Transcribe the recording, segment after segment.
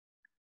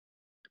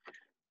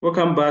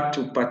Welcome back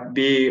to part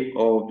B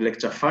of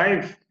lecture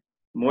 5,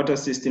 motor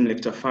system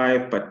lecture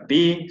 5, part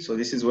B. So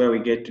this is where we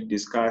get to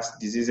discuss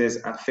diseases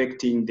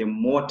affecting the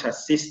motor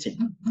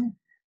system.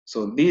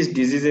 So these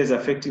diseases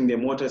affecting the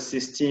motor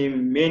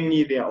system,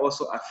 mainly they are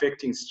also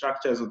affecting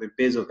structures of the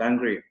basal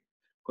ganglia,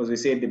 because we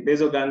said the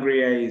basal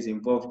ganglia is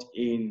involved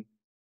in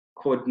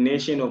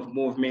coordination of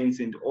movements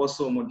and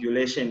also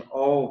modulation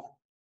of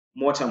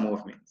motor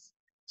movements.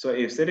 So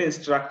if certain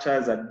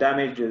structures are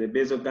damaged with the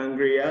basal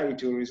ganglia,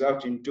 it will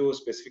result in two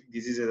specific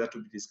diseases that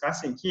we'll be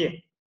discussing here.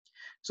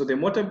 So the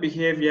motor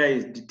behavior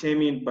is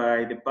determined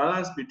by the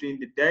balance between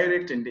the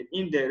direct and the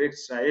indirect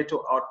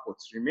striatal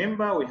outputs.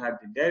 Remember, we had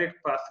the direct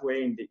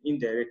pathway and the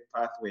indirect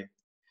pathway.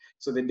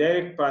 So the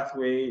direct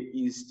pathway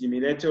is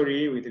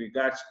stimulatory with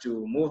regards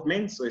to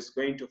movement, so it's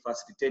going to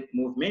facilitate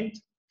movement.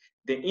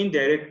 The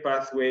indirect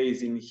pathway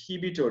is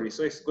inhibitory,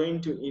 so it's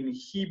going to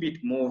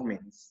inhibit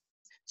movements.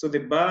 So the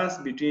balance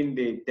between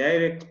the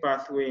direct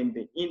pathway and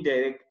the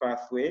indirect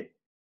pathway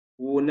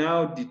will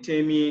now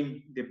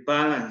determine the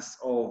balance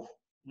of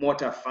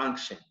motor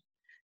function.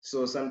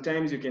 So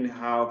sometimes you can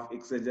have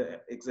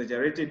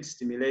exaggerated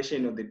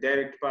stimulation of the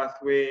direct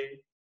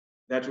pathway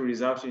that will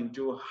result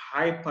into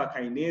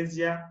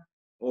hyperkinesia,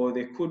 or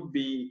there could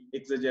be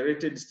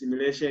exaggerated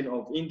stimulation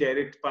of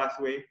indirect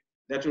pathway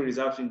that will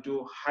result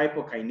into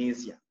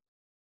hypokinesia.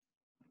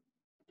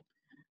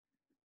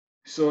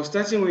 So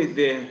starting with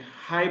the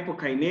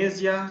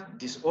hypokinesia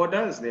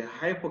disorders, the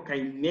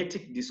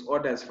hypokinetic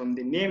disorders, from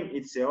the name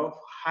itself,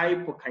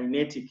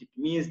 hypokinetic, it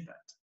means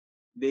that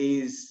there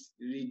is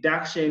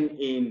reduction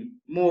in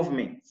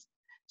movements.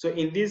 So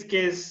in this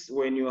case,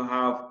 when you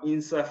have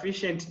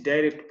insufficient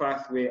direct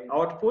pathway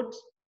output,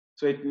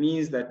 so it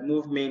means that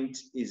movement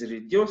is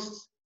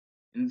reduced,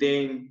 and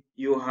then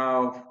you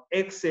have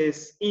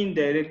excess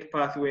indirect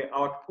pathway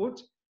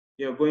output,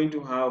 you're going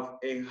to have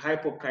a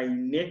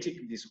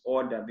hypokinetic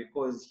disorder,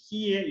 because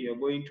here you're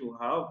going to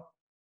have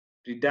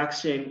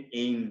reduction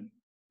in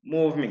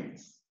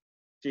movements,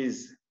 which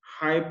is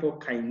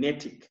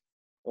hypokinetic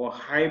or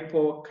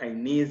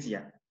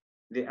hypokinesia.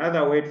 The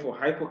other word for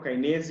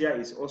hypokinesia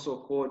is also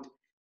called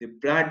the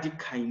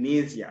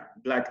bradykinesia,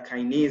 blood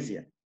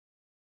kinesia.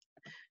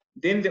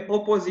 Then the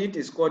opposite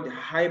is called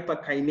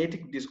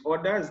hyperkinetic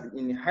disorders.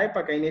 In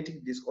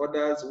hyperkinetic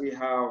disorders, we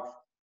have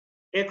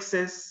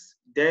excess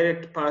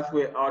direct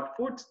pathway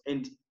output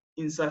and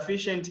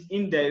insufficient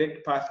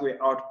indirect pathway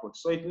output.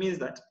 So it means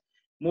that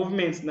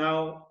movements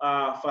now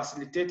are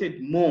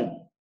facilitated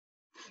more,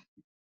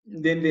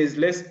 then there's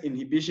less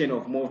inhibition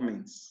of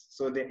movements.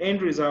 So the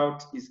end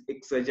result is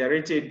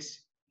exaggerated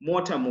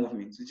motor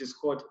movements, which is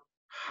called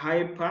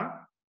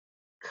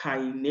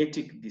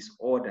hyperkinetic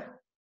disorder.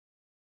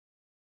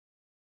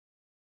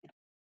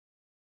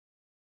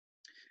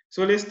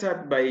 So let's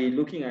start by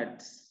looking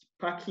at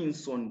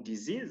Parkinson's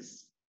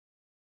disease.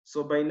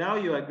 So by now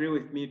you agree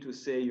with me to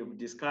say you've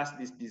discussed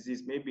this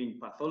disease maybe in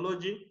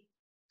pathology.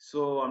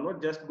 So I'm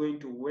not just going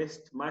to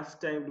waste much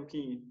time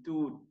looking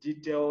into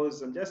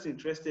details. I'm just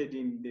interested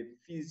in the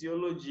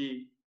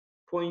physiology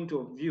point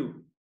of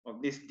view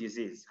of this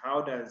disease.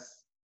 How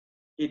does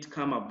it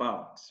come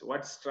about?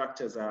 What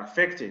structures are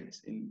affected?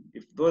 And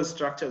if those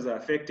structures are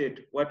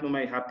affected, what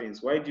normally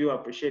happens? Why do you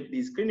appreciate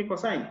these clinical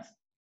signs?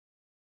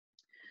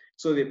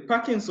 So the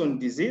Parkinson's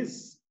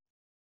disease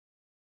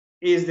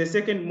is the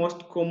second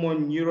most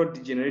common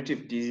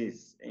neurodegenerative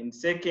disease, and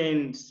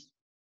second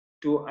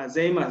to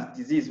Alzheimer's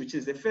disease, which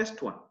is the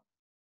first one.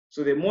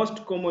 So the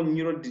most common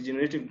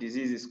neurodegenerative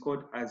disease is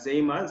called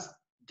Alzheimer's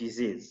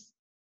disease,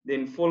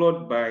 then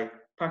followed by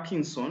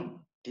Parkinson's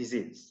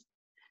disease.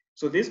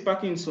 So this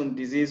Parkinson's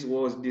disease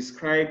was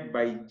described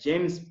by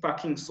James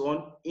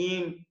Parkinson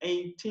in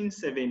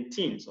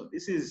 1817. So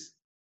this is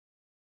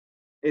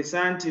a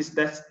scientist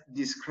that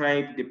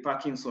described the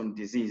Parkinson's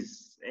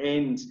disease,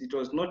 and it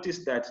was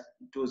noticed that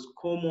it was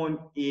common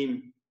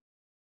in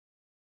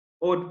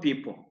old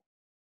people.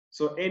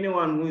 So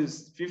anyone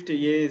who's 50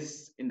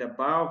 years and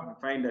above, you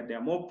find that they're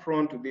more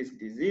prone to this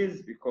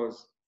disease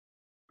because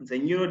it's a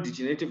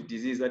neurodegenerative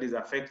disease that is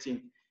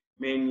affecting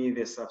mainly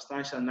the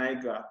substantia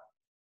nigra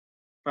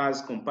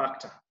pars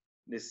compacta,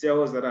 the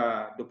cells that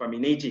are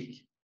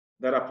dopaminergic,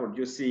 that are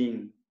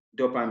producing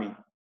dopamine.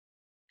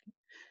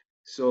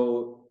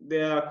 So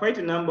there are quite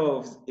a number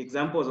of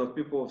examples of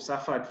people who have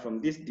suffered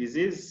from this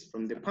disease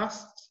from the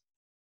past.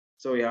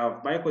 So we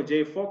have Michael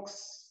J.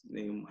 Fox,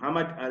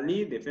 Muhammad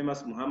Ali, the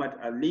famous Muhammad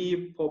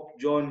Ali, Pope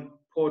John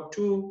Paul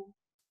II,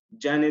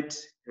 Janet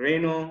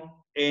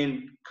Reno,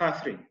 and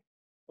Catherine.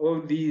 All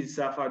these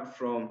suffered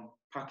from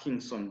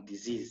Parkinson's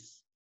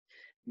disease.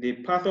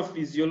 The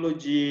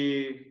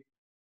pathophysiology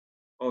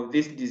of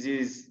this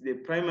disease, the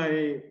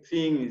primary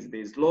thing is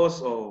there's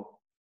loss of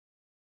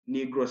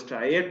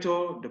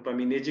nigrostriatal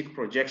dopaminergic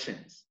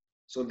projections.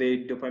 So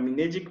the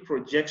dopaminergic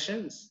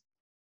projections,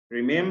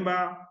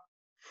 remember,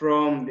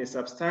 from the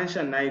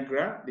substantia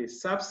nigra, the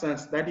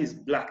substance that is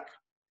black,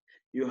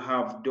 you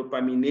have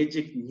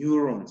dopaminergic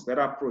neurons that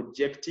are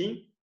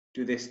projecting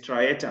to the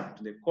striatum,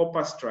 to the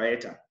corpus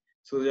striatum.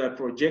 So they are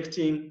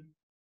projecting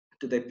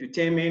to the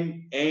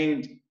putamen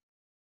and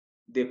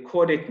the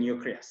codec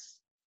nucleus.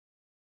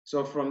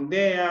 So from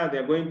there,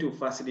 they're going to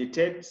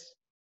facilitate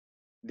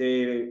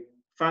the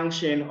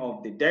function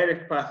of the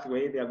direct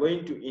pathway. They are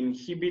going to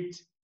inhibit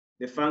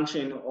the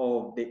function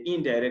of the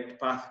indirect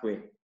pathway.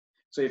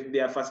 So if they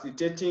are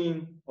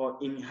facilitating or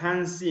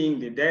enhancing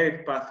the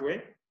direct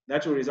pathway,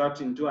 that will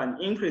result into an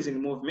increase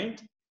in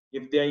movement.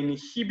 If they are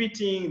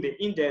inhibiting the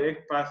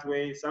indirect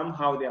pathway,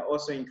 somehow they are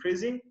also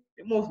increasing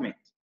the movement.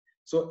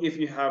 So if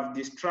you have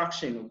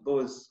distraction of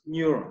those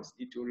neurons,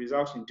 it will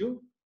result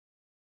into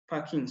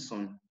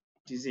Parkinson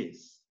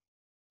disease.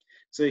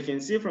 So you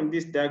can see from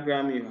this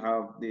diagram, you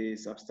have the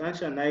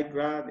substantia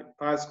nigra, the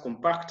pars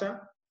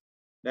compacta,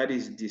 that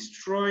is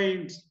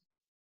destroyed.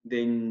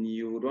 Then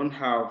you don't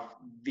have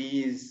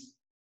these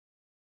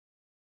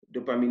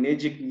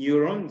dopaminergic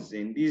neurons,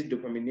 and these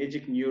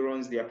dopaminergic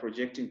neurons, they are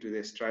projecting to the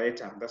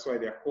striatum. That's why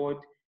they're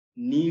called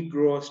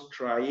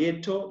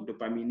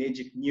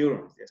nigrostriato-dopaminergic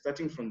neurons. They're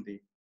starting from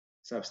the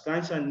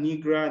substantia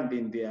nigra, and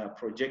then they are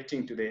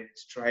projecting to the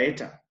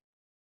striatum.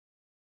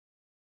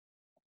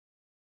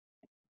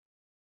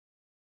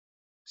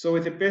 So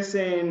with a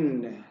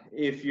person,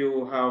 if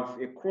you have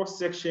a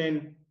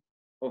cross-section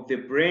of the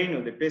brain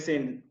of the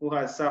person who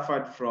has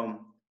suffered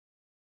from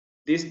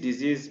this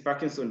disease,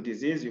 Parkinson's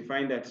disease, you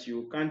find that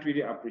you can't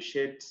really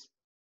appreciate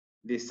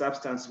the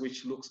substance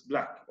which looks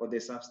black, or the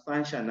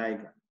substantia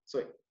nigra.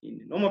 So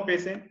in a normal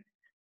person,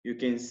 you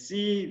can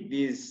see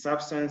this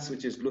substance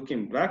which is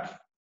looking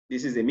black.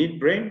 This is the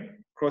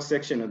midbrain,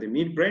 cross-section of the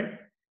midbrain.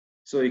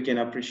 So you can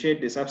appreciate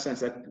the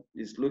substance that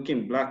is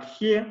looking black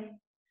here.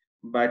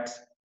 But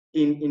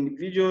in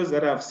individuals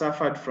that have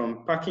suffered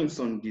from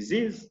Parkinson's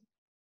disease,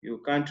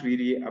 you can't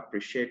really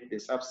appreciate the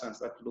substance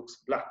that looks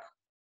black,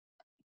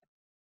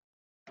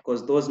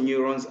 because those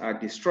neurons are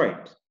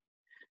destroyed.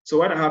 So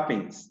what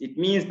happens? It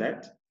means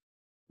that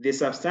the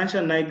substantia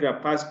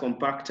nigra pars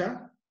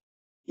compacta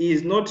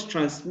is not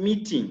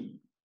transmitting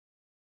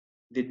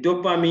the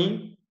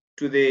dopamine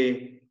to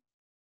the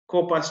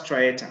corpus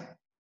striatum,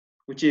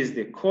 which is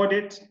the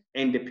caudate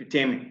and the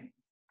putamen.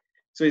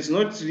 So it's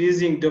not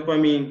releasing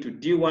dopamine to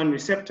D1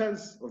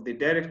 receptors of the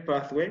direct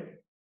pathway.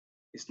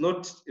 It's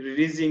not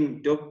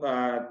releasing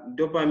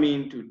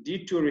dopamine to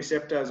D2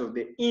 receptors of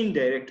the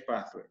indirect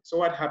pathway. So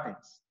what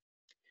happens?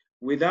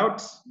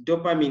 Without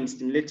dopamine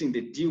stimulating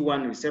the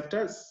D1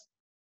 receptors,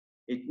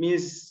 it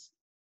means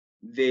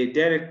the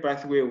direct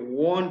pathway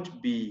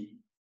won't be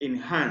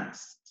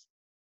enhanced.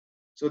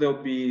 So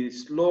there'll be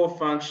slow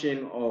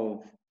function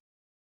of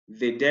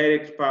the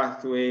direct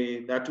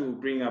pathway that will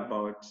bring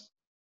about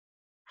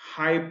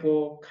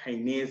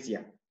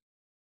hypokinesia,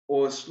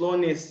 or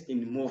slowness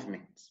in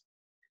movement.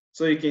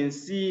 So you can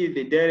see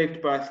the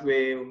direct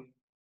pathway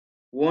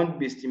won't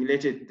be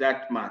stimulated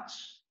that much.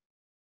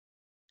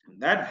 When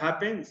that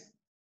happens,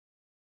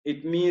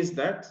 it means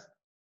that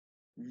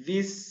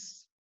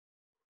this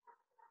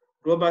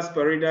globus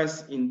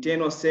pallidus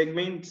internal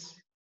segment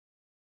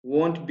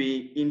won't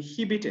be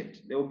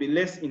inhibited. There will be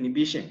less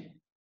inhibition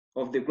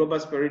of the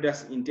globus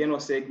pallidus internal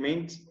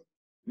segment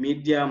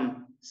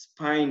medium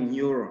spine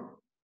neuron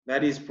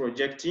that is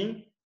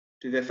projecting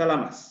to the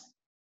thalamus.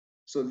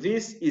 So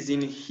this is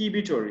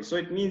inhibitory. So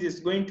it means it's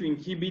going to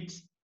inhibit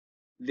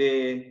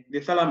the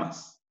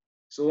thalamus.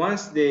 So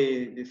once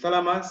the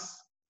thalamus,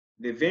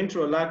 the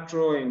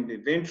ventrolateral and the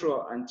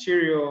ventral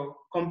anterior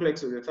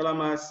complex of the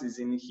thalamus is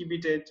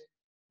inhibited,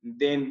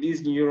 then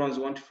these neurons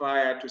won't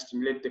fire to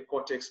stimulate the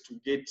cortex to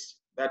get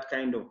that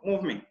kind of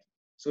movement.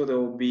 So there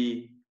will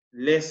be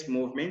less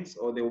movements,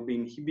 or there will be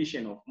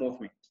inhibition of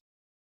movement.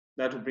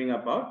 That will bring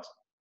about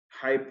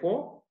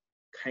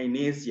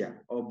hypokinesia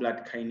or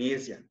blood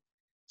kinesia.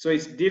 So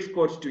it's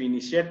difficult to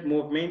initiate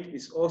movement.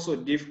 It's also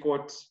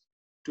difficult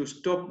to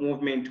stop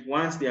movement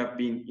once they have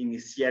been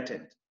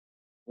initiated.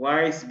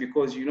 Why? It's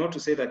because you know to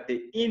say that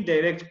the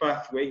indirect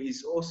pathway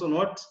is also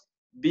not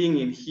being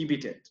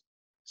inhibited.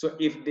 So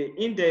if the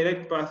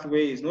indirect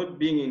pathway is not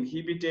being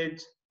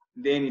inhibited,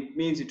 then it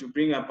means it will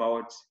bring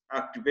about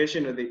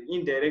activation of the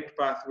indirect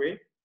pathway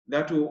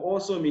that will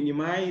also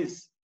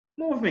minimize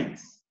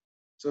movements.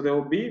 So there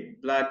will be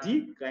blood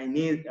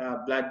kinesia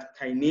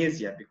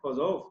because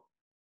of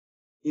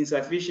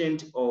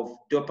insufficient of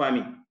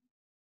dopamine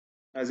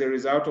as a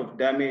result of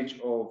damage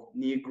of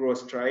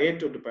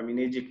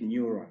nigrostriato-dopaminergic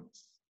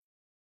neurons.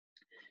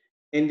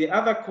 And the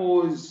other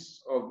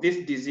cause of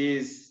this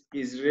disease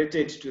is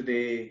related to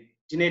the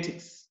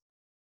genetics.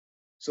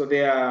 So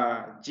there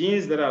are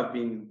genes that have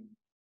been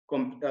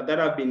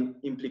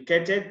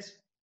implicated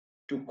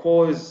to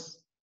cause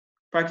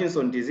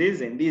Parkinson's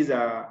disease, and these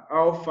are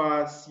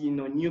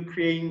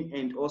alpha-synuclein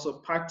and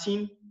also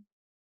partin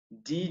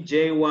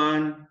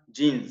DJ1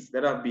 genes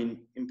that have been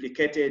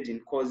implicated in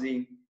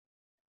causing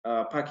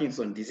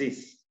Parkinson's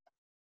disease.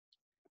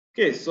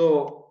 Okay,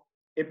 so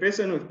a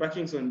person with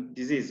Parkinson's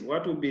disease,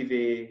 what will be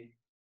the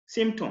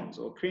symptoms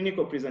or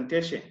clinical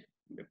presentation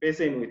of the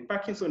person with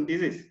Parkinson's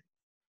disease?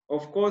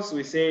 Of course,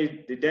 we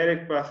say the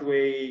direct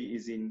pathway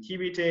is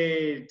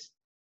inhibited,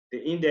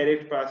 the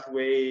indirect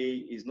pathway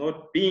is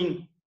not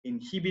being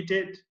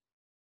inhibited.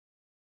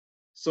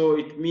 So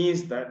it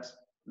means that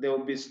there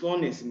will be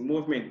slowness in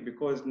movement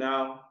because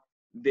now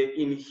the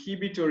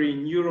inhibitory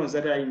neurons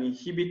that are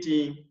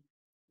inhibiting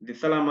the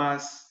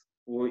thalamus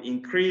will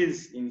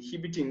increase,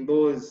 inhibiting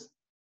those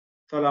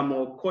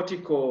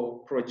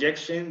thalamocortical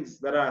projections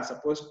that are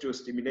supposed to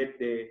stimulate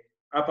the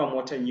upper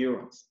motor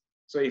neurons.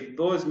 So if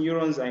those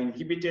neurons are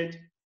inhibited,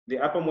 the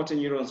upper motor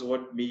neurons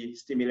won't be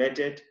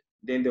stimulated,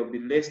 then there will be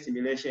less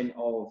stimulation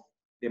of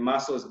the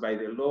muscles by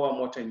the lower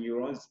motor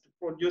neurons to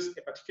produce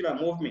a particular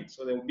movement.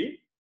 So there will be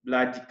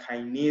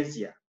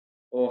bradykinesia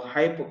or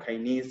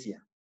hypokinesia.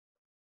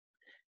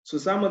 So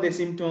some of the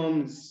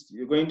symptoms,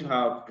 you're going to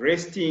have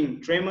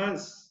resting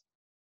tremors.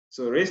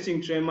 So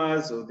resting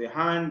tremors of the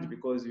hand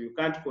because you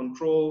can't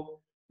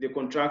control the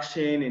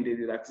contraction and the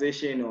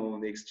relaxation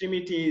of the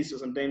extremities. So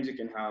sometimes you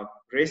can have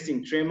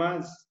resting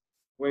tremors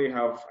where you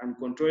have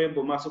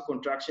uncontrollable muscle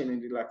contraction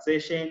and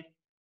relaxation.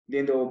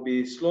 Then there will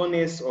be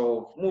slowness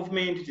of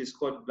movement, which is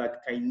called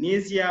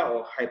bradykinesia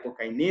or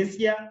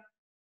hypokinesia.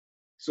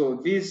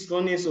 So this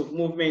slowness of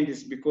movement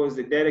is because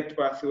the direct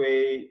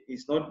pathway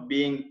is not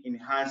being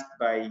enhanced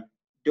by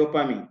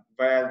dopamine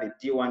via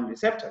the D1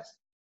 receptors.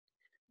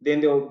 Then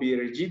there will be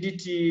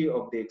rigidity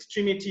of the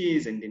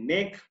extremities and the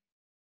neck.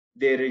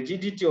 The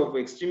rigidity of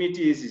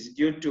extremities is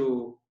due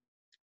to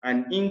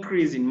an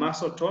increase in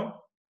muscle tone.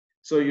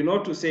 So you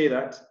know to say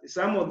that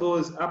some of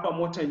those upper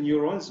motor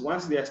neurons,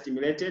 once they are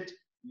stimulated,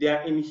 they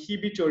are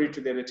inhibitory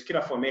to the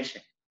reticular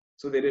formation.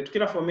 So the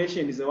reticular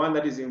formation is the one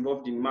that is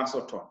involved in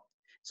muscle tone.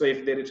 So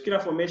if the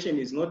reticular formation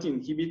is not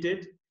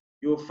inhibited,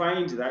 you'll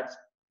find that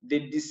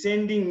the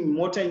descending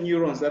motor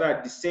neurons that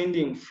are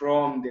descending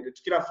from the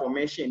reticular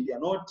formation, they are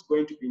not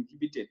going to be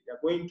inhibited. They are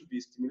going to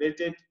be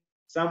stimulated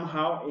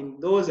somehow,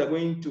 and those are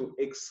going to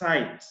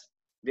excite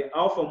the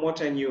alpha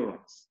motor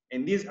neurons.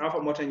 And these alpha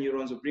motor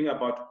neurons will bring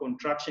about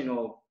contraction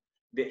of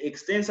the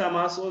extensor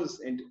muscles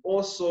and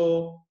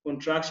also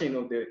contraction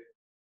of the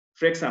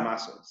flexor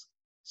muscles.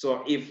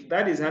 So if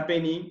that is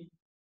happening,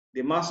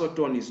 the muscle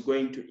tone is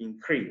going to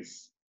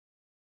increase.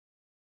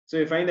 So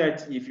you find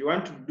that if you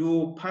want to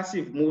do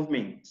passive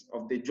movement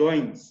of the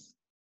joints,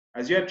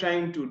 as you're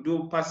trying to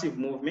do passive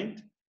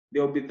movement,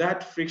 there will be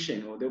that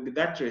friction or there will be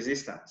that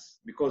resistance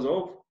because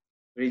of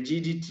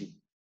rigidity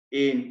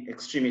in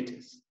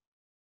extremities.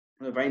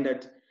 You find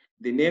that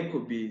the neck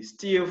will be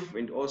stiff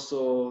and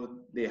also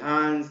the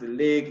hands, the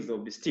legs, they'll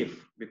be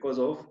stiff because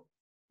of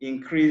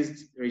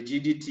increased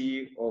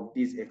rigidity of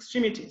these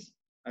extremities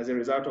as a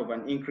result of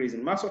an increase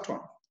in muscle tone.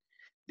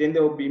 Then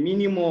there will be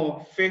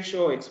minimal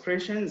facial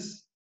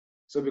expressions.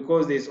 So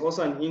because there's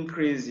also an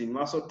increase in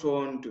muscle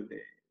tone to the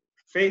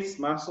face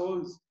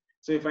muscles,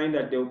 so you find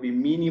that there will be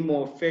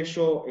minimal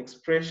facial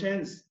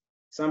expressions.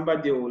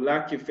 Somebody will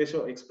lack your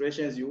facial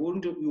expressions. You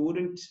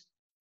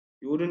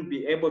wouldn't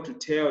be able to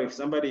tell if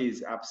somebody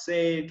is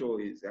upset or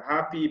is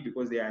happy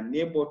because they are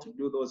unable to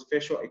do those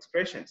facial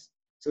expressions.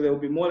 So they will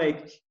be more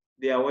like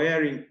they are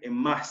wearing a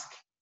mask.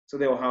 So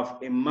they will have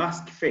a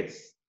mask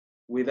face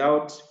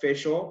without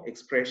facial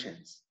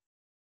expressions.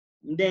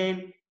 And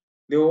then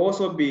there will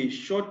also be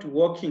short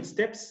walking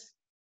steps.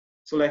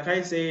 So like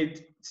I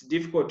said, it's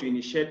difficult to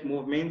initiate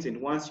movements,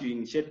 and once you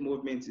initiate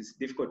movements, it's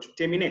difficult to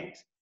terminate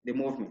the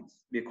movements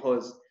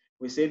because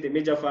we said the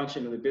major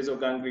function of the basal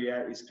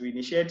ganglia is to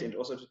initiate and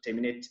also to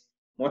terminate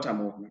motor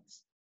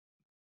movements.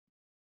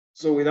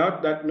 So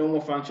without that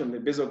normal function of the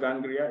basal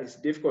ganglia, it's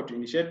difficult to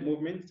initiate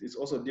movements. It's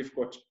also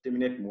difficult to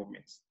terminate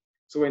movements.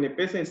 So when a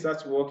person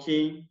starts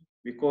walking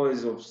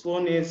because of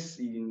slowness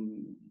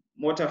in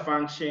motor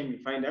function, you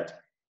find that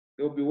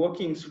they'll be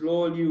walking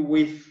slowly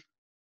with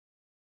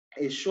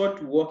a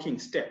short walking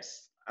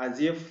steps, as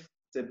if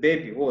the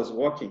baby who was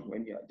walking.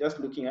 When you're just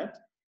looking at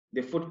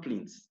the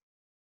footprints,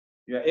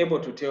 you are able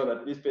to tell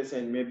that this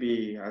person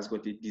maybe has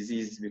got a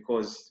disease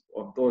because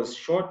of those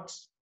short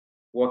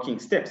walking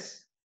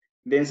steps.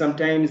 Then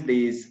sometimes there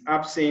is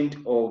absence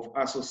of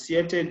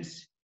associated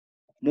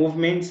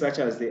movements such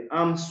as the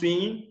arm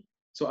swinging.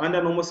 So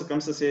under normal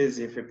circumstances,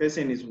 if a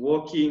person is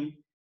walking,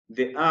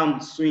 the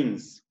arm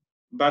swings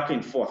back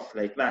and forth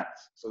like that.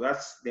 So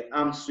that's the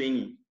arm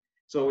swinging.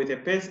 So with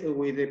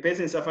a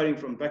person suffering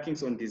from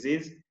Parkinson's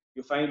disease,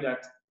 you find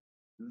that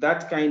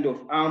that kind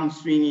of arm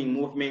swinging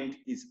movement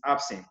is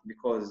absent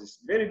because it's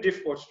very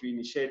difficult to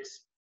initiate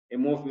a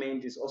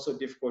movement. It's also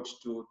difficult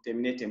to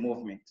terminate a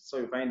movement. So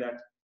you find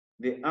that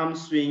the arm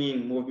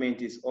swinging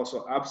movement is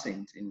also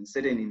absent in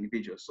certain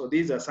individuals. So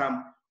these are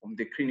some of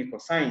the clinical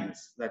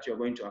signs that you're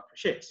going to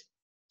appreciate.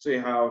 So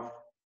you have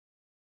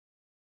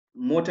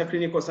motor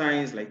clinical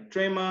signs like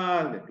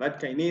tremor, the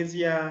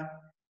bradykinesia,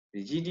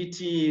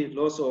 rigidity,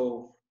 loss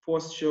of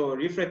postural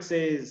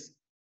reflexes.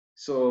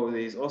 So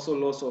there's also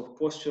loss of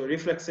postural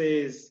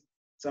reflexes.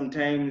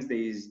 Sometimes there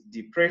is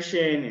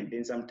depression, and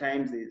then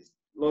sometimes there's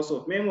loss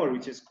of memory,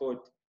 which is called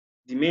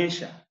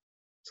dementia.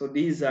 So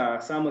these are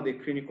some of the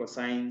clinical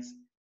signs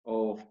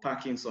of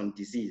Parkinson's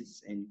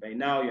disease. And by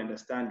now you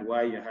understand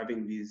why you're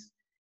having these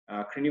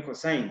clinical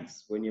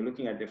signs when you're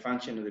looking at the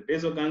function of the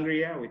basal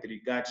ganglia with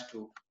regard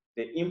to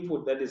the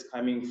input that is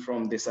coming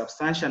from the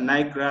substantia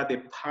nigra, the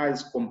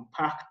pars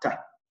compacta.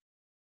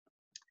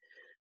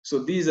 So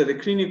these are the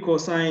clinical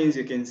signs.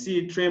 You can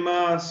see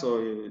tremor.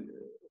 So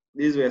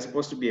these were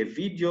supposed to be a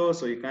video,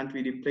 so you can't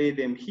really play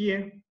them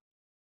here.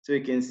 So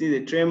you can see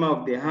the tremor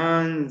of the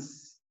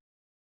hands.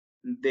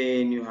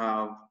 Then you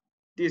have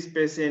this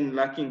person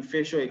lacking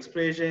facial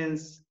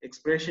expressions.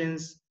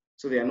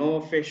 So there are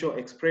no facial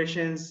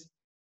expressions.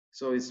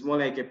 So it's more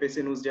like a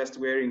person who's just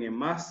wearing a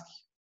mask.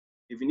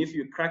 Even if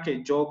you crack a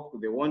joke,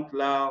 they won't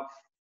laugh.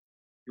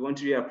 You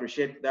won't really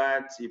appreciate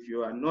that. If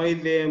you annoy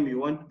them, you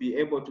won't be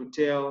able to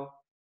tell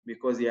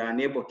because they are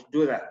unable to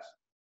do that.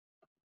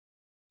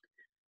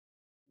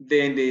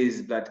 Then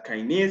there's blood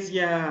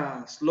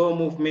kinesia, slow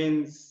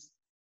movements.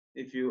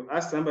 If you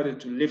ask somebody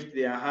to lift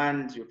their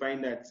hand, you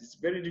find that it's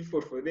very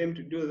difficult for them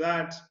to do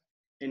that.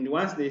 And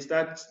once they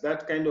start,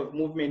 that kind of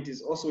movement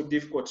is also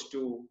difficult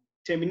to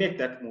terminate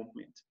that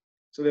movement.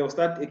 So they'll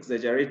start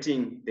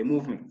exaggerating the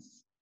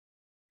movements.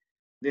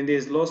 Then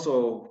there's loss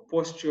of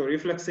postural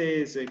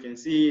reflexes. So you can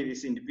see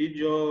this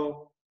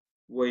individual,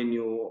 when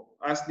you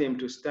ask them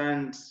to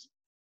stand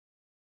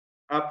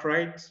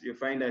upright, you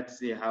find that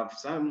they have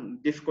some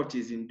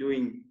difficulties in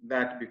doing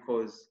that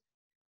because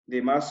the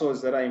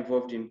muscles that are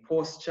involved in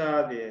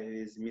posture, there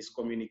is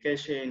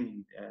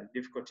miscommunication,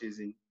 difficulties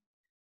in,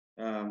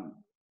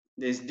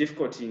 there's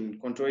difficulty in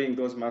controlling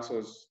those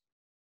muscles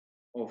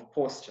of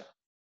posture.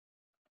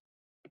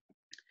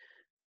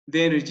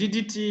 Then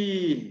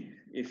rigidity,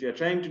 if you're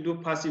trying to do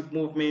passive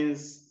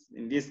movements,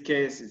 in this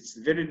case, it's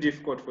very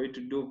difficult for you to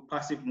do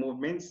passive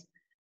movements.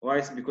 Why?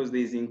 It's because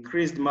there's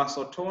increased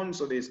muscle tone,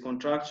 so there's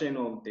contraction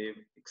of the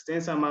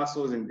extensor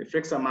muscles and the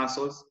flexor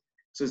muscles.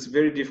 So it's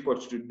very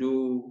difficult to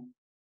do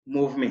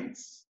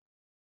movements,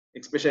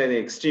 especially the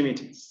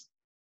extremities.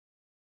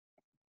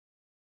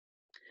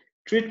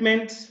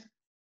 Treatment,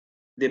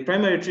 the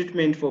primary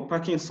treatment for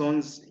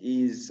Parkinson's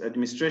is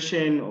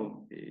administration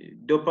of the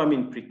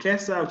dopamine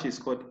precursor, which is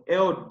called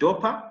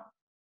L-DOPA.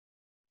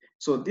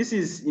 So this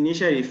is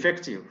initially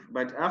effective,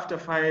 but after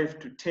 5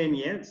 to 10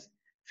 years,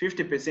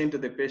 50%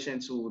 of the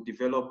patients will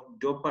develop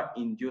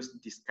DOPA-induced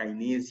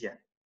dyskinesia,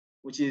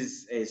 which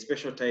is a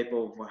special type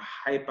of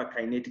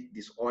hyperkinetic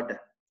disorder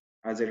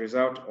as a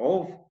result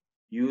of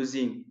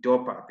using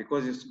DOPA,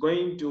 because it's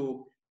going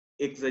to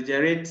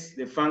exaggerate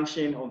the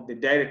function of the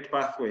direct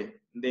pathway.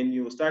 Then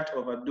you start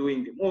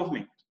overdoing the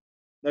movement.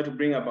 That will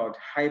bring about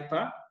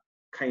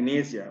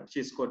hyperkinesia, which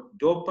is called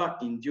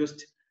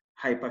DOPA-induced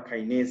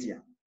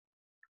hyperkinesia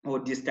or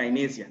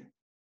dyskinesia.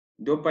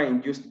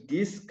 DOPA-induced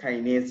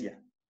dyskinesia.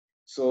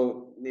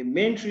 So the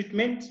main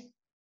treatment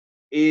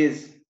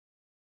is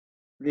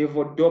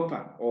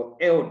levodopa or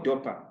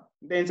L-DOPA.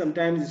 Then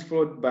sometimes it's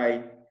followed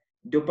by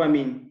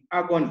dopamine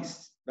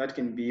agonists that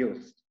can be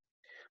used.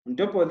 On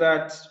top of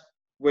that,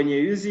 when you're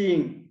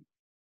using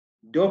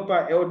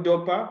DOPA,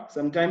 L-DOPA,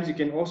 sometimes you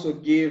can also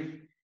give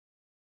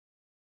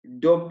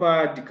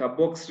DOPA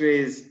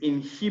decarboxylase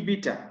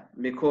inhibitor,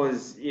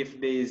 because if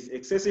there is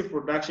excessive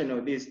production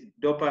of this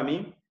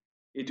dopamine,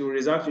 it will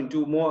result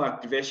into more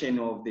activation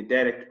of the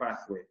direct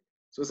pathway.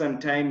 So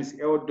sometimes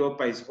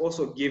L-DOPA is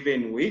also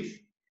given with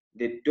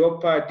the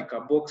DOPA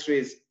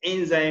decarboxylase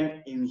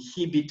enzyme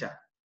inhibitor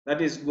that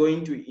is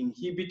going to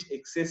inhibit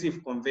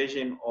excessive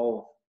conversion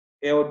of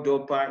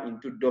L-DOPA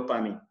into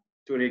dopamine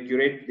to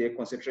regulate the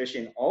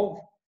concentration of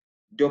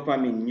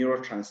dopamine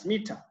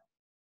neurotransmitter.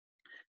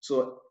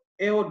 So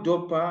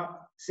L-DOPA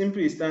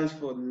simply stands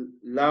for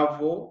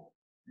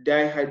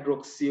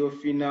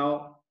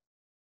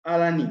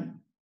dihydroxyphenylalanine.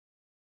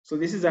 So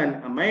this is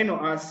an amino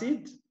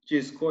acid which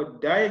is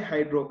called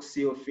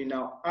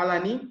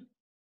dihydroxyphenylalanine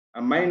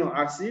amino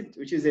acid,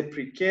 which is a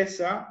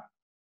precursor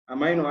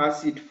amino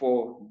acid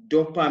for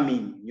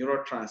dopamine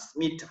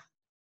neurotransmitter.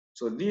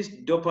 So this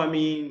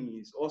dopamine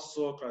is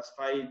also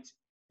classified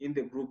in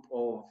the group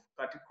of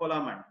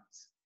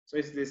catecholamines. So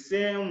it's the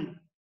same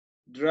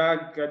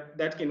drug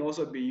that can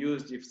also be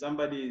used if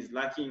somebody is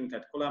lacking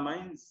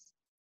catecholamines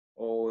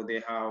or they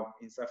have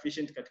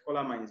insufficient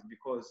catecholamines,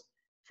 because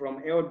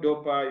from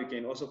L-DOPA you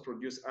can also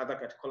produce other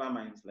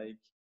catecholamines like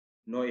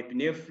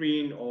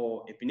norepinephrine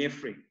or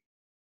epinephrine.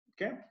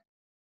 Okay.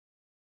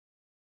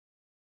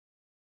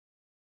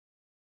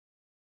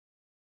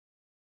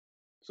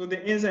 So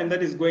the enzyme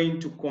that is going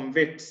to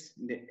convert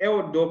the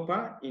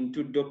L-DOPA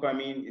into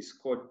dopamine is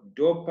called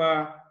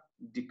DOPA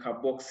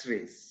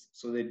decarboxylase.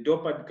 So the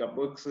DOPA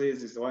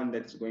decarboxylase is the one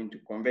that is going to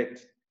convert.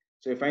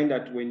 So you find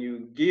that when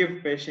you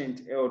give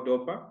patient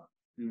L-DOPA,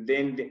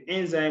 then the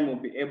enzyme will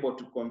be able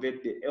to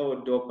convert the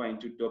L-DOPA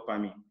into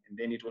dopamine, and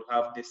then it will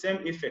have the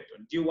same effect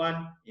on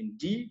D1 and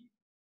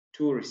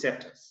D2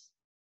 receptors,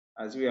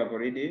 as we have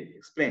already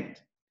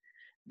explained.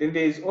 Then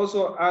there is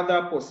also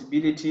other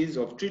possibilities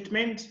of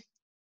treatment.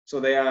 So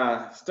there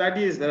are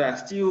studies that are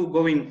still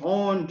going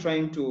on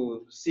trying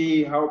to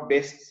see how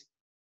best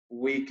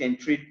we can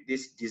treat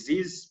this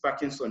disease,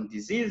 Parkinson's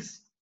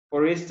disease.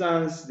 For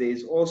instance, there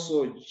is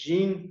also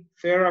gene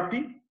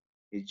therapy.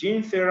 The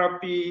gene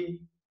therapy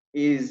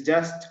is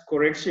just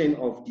correction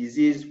of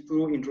disease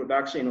through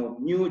introduction of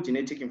new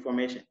genetic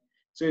information.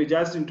 So you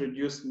just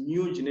introduce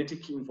new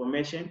genetic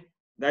information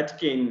that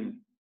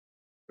can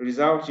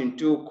result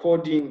into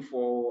coding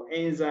for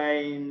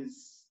enzymes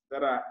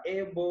that are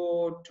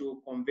able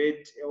to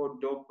convert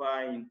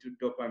L-dopa into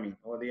dopamine,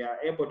 or they are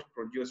able to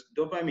produce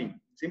dopamine,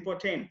 simple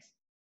terms.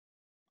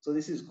 So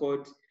this is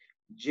called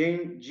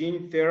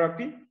gene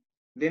therapy.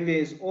 Then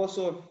there's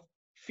also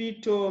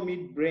fetal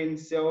midbrain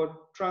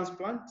cell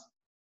transplant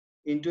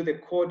into the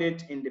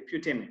caudate and the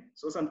putamen.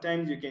 So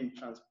sometimes you can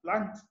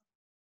transplant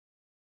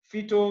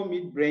fetal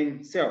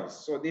midbrain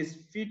cells. So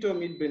these fetal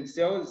midbrain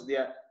cells, they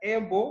are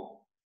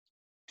able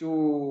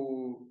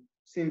to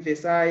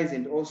synthesize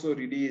and also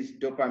release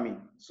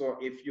dopamine. So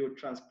if you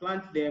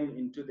transplant them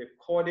into the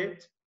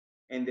caudate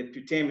and the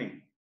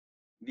putamen,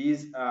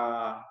 these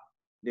are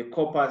the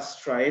corpus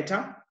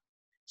striata.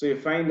 So you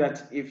find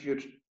that if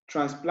you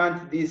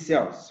transplant these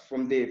cells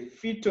from the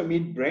fetal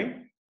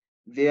midbrain,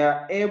 they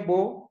are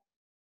able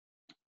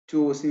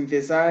to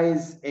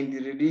synthesize and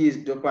release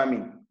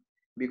dopamine,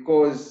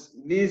 because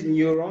these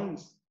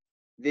neurons,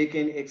 they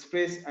can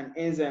express an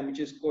enzyme which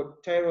is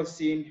called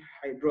tyrosine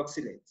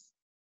hydroxylase.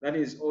 That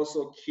is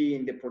also key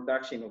in the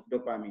production of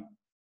dopamine.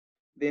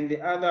 Then the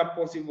other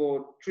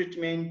possible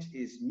treatment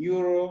is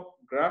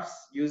neurografts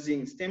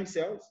using stem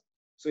cells.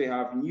 So you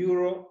have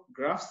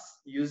neurografts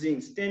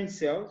using stem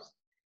cells,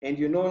 and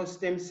you know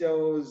stem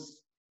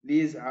cells,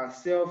 these are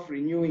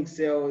self-renewing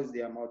cells,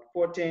 they are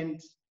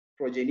multipotent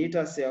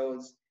progenitor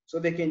cells, so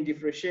they can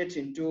differentiate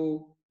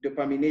into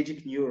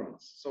dopaminergic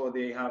neurons. So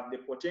they have the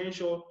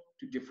potential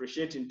to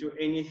differentiate into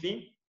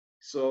anything.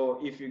 So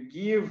if you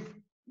give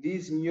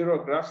these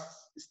neurografts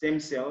stem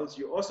cells,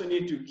 you also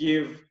need to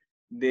give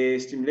the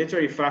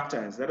stimulatory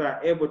factors that are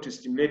able to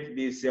stimulate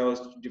these cells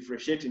to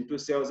differentiate into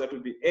cells that will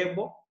be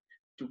able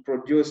to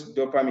produce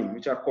dopamine,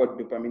 which are called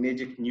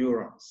dopaminergic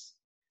neurons.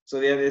 So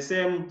they are the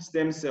same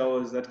stem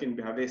cells that can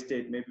be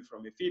harvested maybe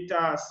from a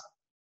fetus,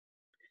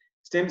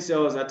 stem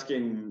cells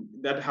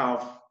that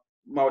have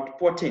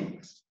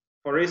multipotent.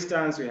 For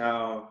instance, we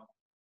have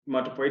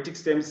hematopoietic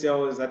stem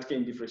cells that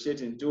can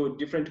differentiate into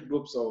different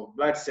groups of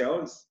blood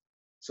cells.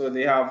 So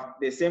they have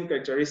the same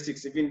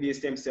characteristics. Even these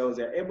stem cells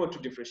are able to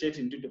differentiate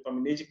into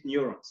dopaminergic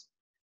neurons,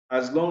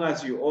 as long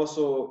as you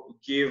also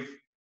give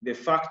the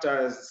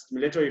factors,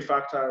 stimulatory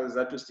factors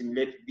that will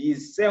stimulate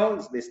these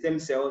cells, the stem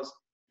cells,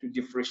 to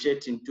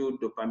differentiate into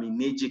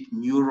dopaminergic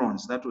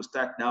neurons that will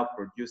start now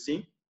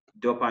producing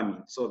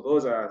dopamine. So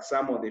those are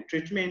some of the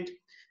treatment.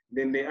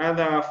 Then the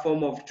other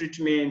form of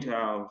treatment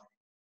have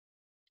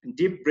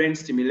deep brain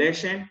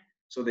stimulation.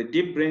 So the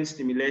deep brain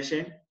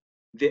stimulation,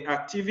 the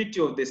activity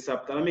of the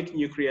subthalamic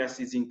nucleus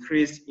is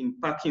increased in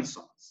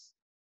Parkinson's.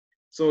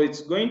 So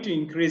it's going to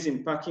increase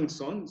in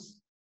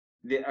Parkinson's.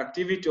 The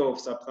activity of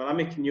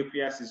subthalamic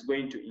nucleus is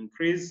going to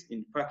increase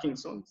in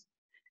Parkinson's.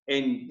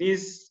 And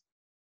these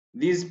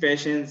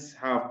patients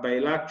have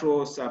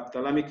bilateral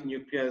subthalamic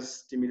nucleus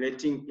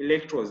stimulating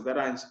electrodes that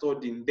are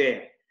installed in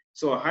there.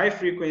 So a high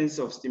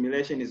frequency of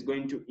stimulation is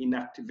going to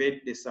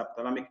inactivate the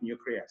subthalamic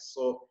nucleus.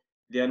 So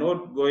they are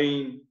not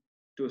going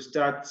to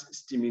start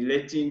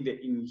stimulating the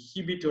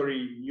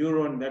inhibitory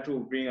neuron that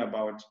will bring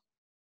about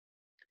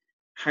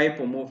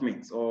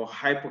hypomovements or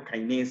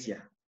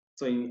hypokinesia.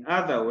 So in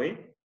other way,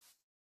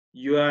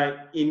 you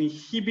are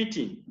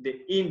inhibiting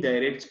the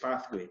indirect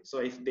pathway. So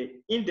if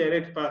the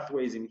indirect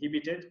pathway is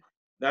inhibited,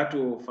 that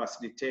will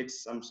facilitate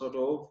some sort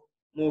of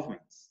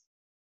movements.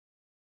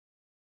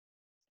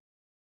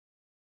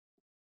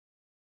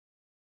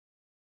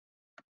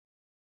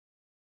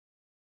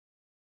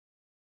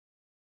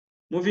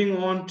 Moving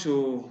on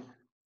to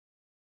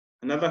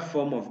another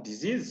form of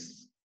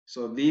disease.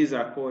 So these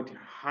are called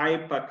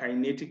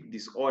hyperkinetic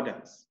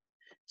disorders.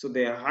 So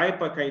the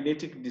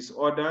hyperkinetic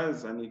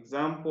disorders, an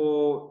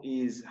example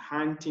is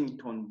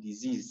Huntington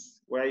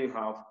disease, where you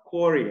have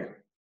chorea.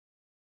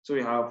 So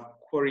you have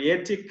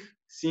choreatic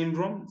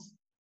syndromes.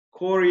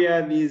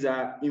 Chorea, these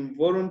are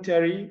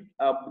involuntary,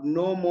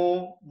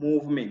 abnormal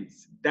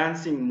movements,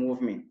 dancing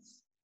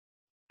movements.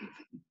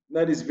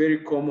 That is very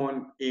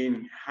common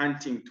in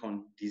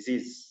Huntington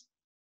disease.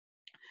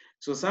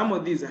 So some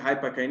of these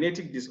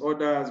hyperkinetic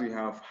disorders, we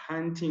have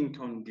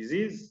Huntington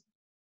disease,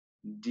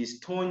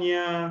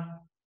 dystonia,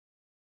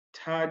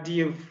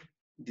 tardive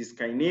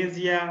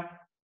dyskinesia,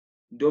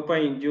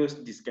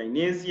 dopa-induced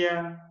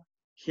dyskinesia,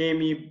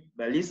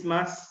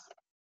 hemibalismus,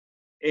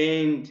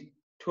 and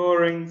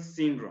Torrance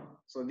syndrome.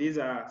 So these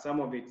are some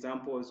of the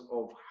examples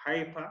of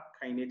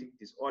hyperkinetic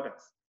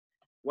disorders.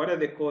 What are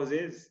the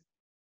causes?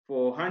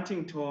 For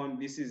Huntington,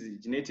 this is a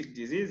genetic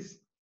disease.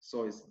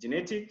 So it's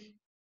genetic,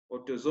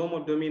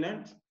 autosomal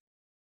dominant,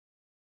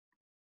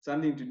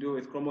 something to do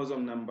with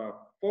chromosome number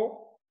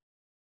 4.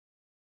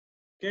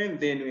 Okay, and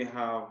then we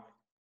have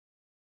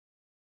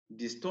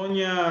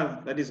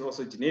dystonia, that is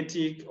also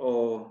genetic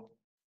or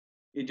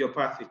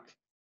idiopathic,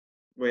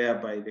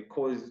 whereby the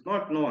cause is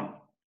not known.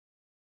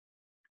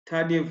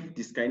 Tardive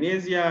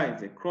dyskinesia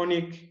is a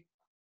chronic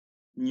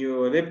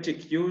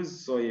neuroleptic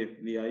use. So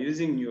if they are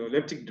using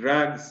neuroleptic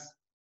drugs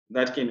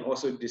that can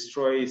also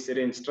destroy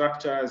certain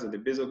structures of the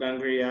basal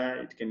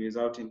ganglia, it can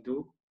result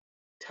into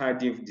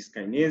tardive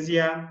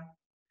dyskinesia.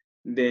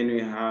 Then we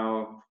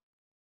have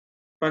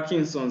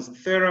Parkinson's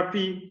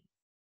therapy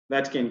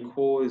that can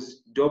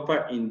cause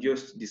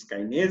dopa-induced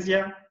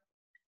dyskinesia.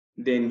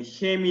 Then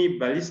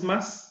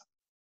hemibalismus.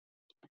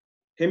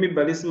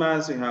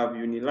 Hemibalismus, we have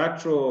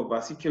unilateral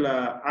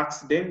vascular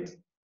accident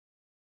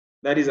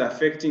that is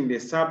affecting the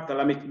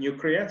subthalamic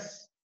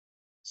nucleus.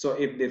 So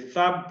if the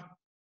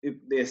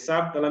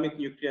subthalamic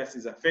nucleus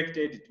is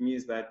affected, it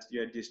means that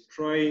you are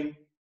destroying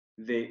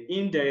the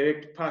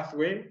indirect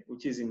pathway,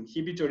 which is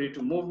inhibitory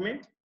to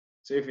movement.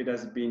 So if it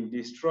has been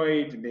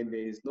destroyed, then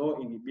there is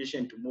no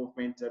inhibition to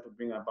movement that will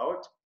bring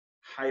about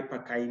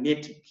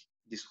hyperkinetic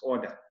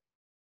disorder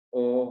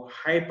or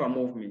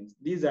hypermovement.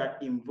 These are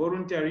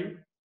involuntary,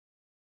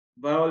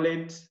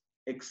 violent,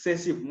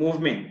 excessive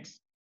movement,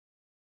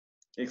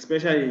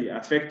 especially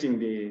affecting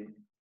the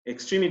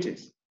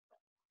extremities.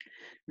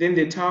 Then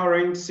the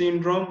Tourette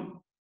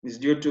syndrome is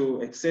due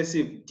to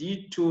excessive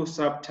D2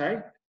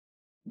 subtype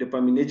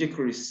dopaminergic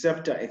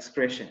receptor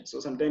expression.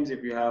 So sometimes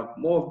if you have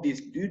more of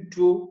this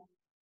D2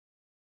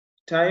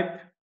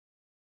 type,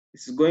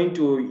 it's going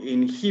to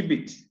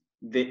inhibit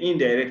the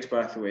indirect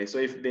pathway. So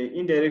if the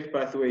indirect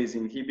pathway is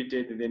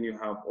inhibited, then you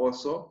have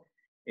also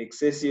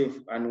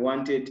excessive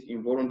unwanted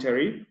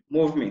involuntary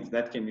movements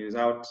that can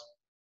result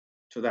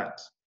to that.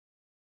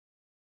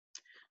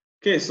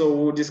 Okay, so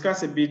we'll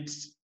discuss a bit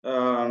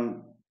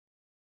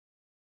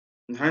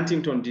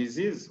Huntington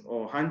disease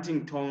or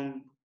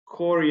Huntington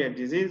chorea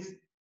disease.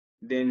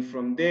 Then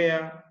from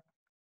there,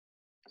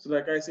 so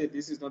like I said,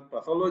 this is not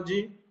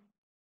pathology.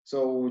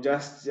 So we'll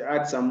just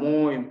add some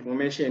more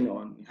information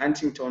on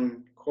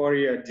Huntington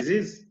chorea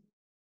disease.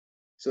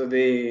 So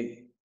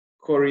the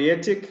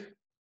choreatic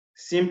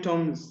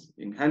symptoms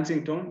in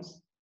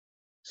Huntington's.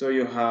 So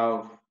you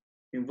have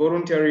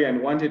involuntary and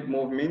unwanted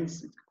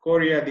movements.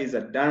 Chorea, these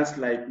are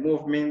dance-like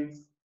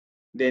movements.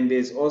 Then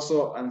there's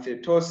also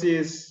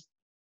anthetosis.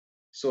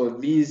 So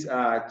these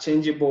are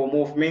changeable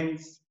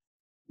movements.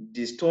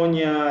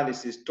 Dystonia,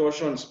 this is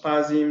torsion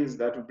spasms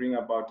that will bring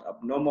about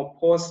abnormal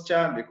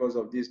posture because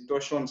of these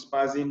torsion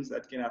spasms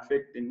that can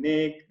affect the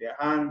neck, the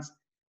hands,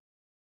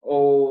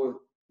 or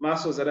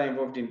muscles that are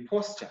involved in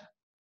posture.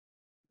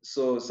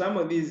 So some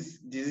of these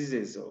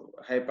diseases or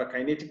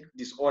hyperkinetic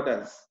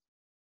disorders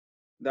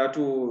that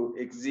will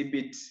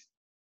exhibit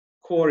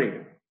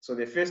chorea. So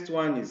the first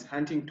one is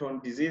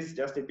Huntington disease,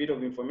 just a bit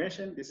of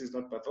information. This is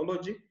not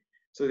pathology.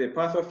 So the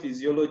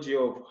pathophysiology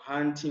of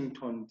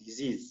Huntington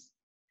disease.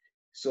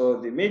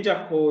 So the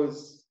major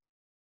cause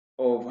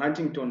of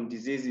Huntington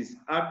disease is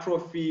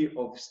atrophy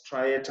of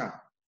striatum.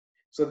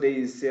 So there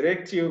is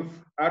selective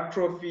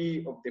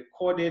atrophy of the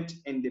caudate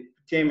and the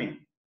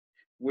putamen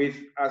with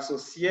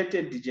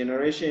associated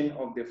degeneration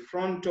of the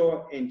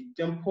frontal and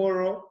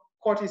temporal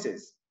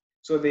cortices.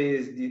 So there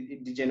is the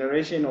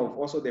degeneration of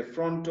also the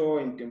frontal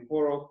and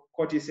temporal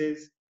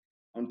cortices.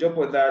 On top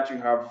of that, you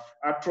have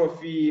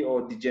atrophy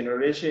or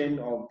degeneration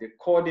of the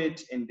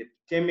caudate and the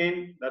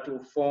putamen that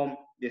will form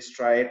the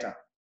striatum.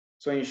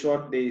 So in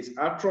short, there is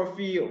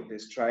atrophy of the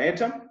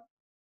striatum,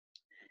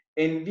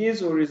 and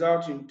this will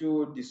result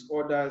into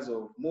disorders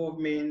of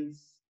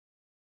movements,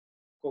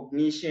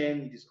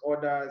 cognition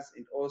disorders,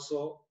 and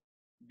also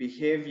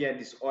behavior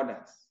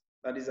disorders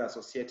that is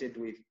associated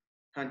with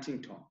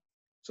Huntington.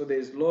 So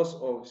there's loss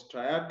of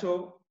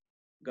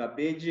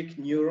striato-GABAergic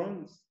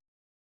neurons.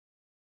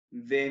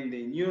 Then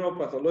the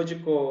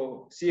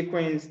neuropathological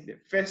sequence, the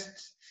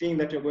first thing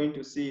that you're going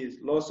to see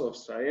is loss of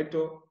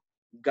striato,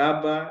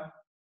 GABA,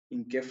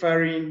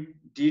 enkephalin,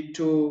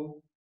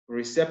 D2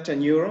 receptor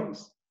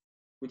neurons,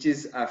 which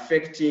is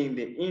affecting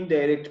the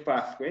indirect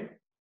pathway.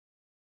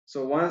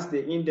 So once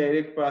the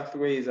indirect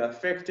pathway is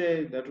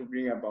affected, that will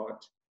bring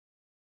about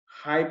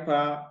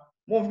hyper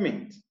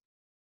movement.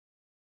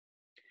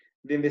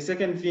 Then the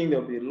second thing,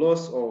 there'll be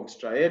loss of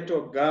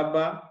striato,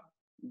 GABA,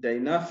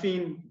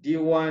 dynorphin,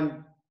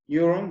 D1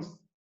 neurons,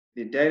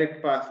 the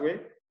direct pathway.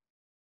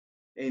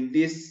 And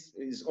this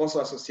is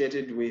also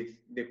associated with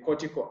the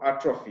cortical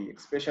atrophy,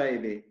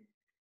 especially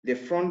the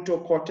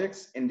frontal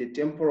cortex and the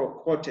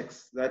temporal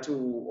cortex that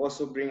will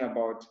also bring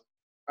about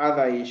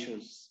other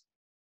issues.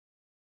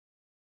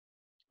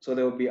 So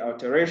there will be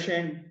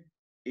alteration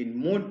in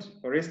mood,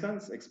 for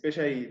instance,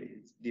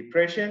 especially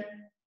depression.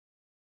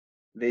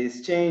 There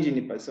is change in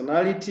the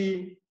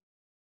personality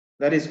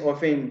that is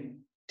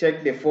often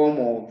take the form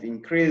of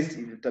increased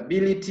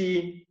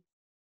irritability,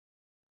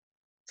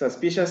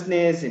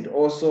 suspiciousness, and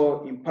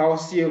also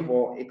impulsive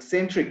or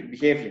eccentric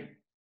behavior.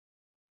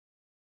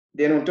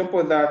 Then on top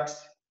of that,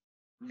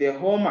 the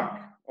hallmark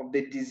of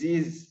the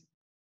disease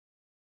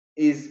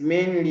is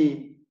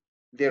mainly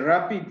the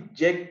rapid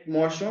jerk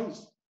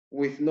motions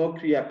with no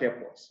clear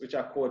purpose, which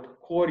are called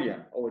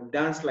chorea or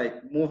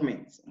dance-like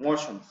movements,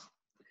 motions.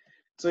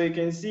 So you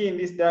can see in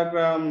this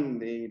diagram,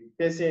 the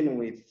person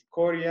with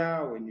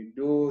chorea, when you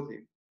do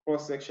the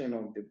cross-section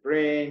of the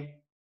brain,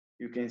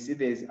 you can see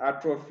there's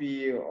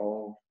atrophy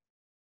of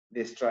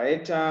the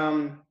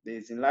striatum,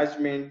 there's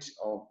enlargement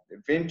of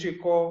the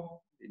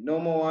ventricle. The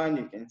normal one,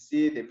 you can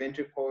see the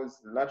ventricles,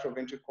 the lateral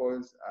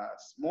ventricles are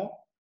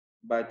small,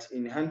 but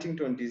in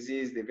Huntington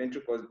disease, the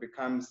ventricles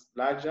becomes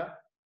larger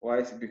Why?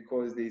 It's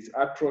because there is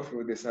atrophy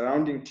of the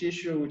surrounding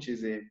tissue, which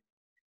is the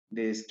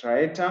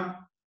striatum.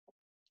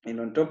 And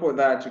on top of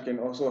that, you can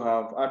also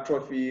have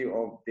atrophy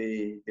of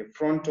the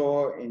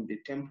frontal and the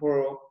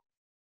temporal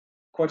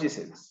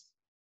cortices.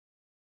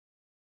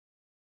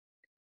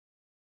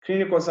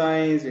 Clinical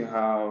signs, you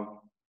have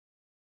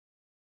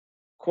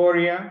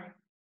chorea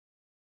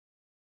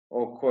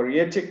or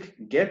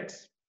choretic gait.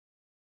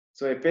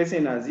 So a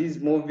person, as he's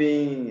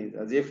moving,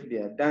 as if they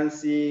are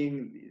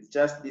dancing, it's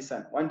just these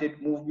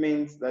unwanted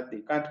movements that they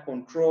can't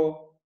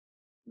control.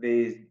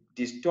 There's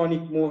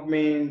dystonic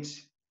movement,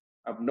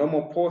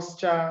 abnormal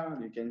posture.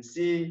 You can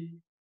see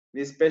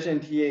this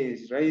patient here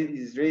is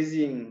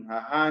raising her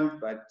hand,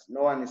 but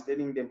no one is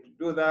telling them to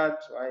do that.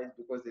 Why?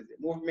 Because there's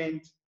a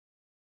movement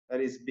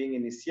that is being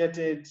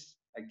initiated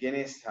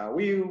against her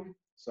will.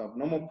 So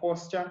abnormal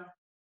posture.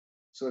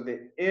 So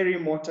the airy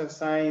motor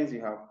signs,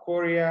 you have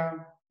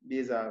chorea.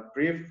 These are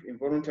brief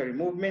involuntary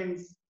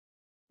movements.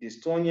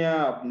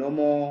 Dystonia,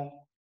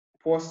 abnormal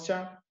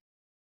posture.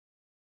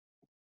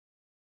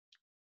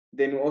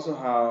 Then we also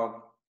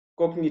have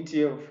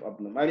cognitive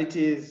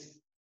abnormalities.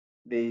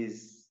 There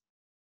is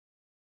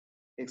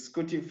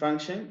executive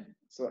function.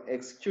 So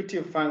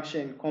executive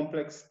function,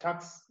 complex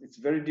tasks, it's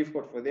very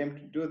difficult for them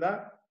to do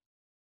that.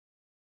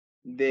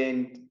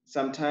 Then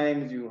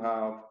sometimes you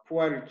have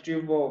poor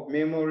retrieval of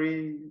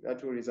memory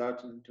that will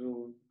result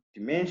into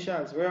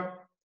dementia as well.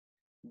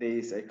 There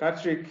is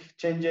psychiatric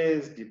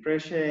changes,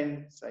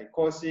 depression,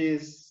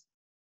 psychosis.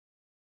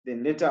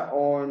 Then later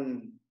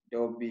on, there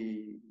will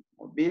be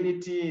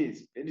mobility.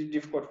 It's very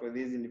difficult for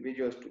these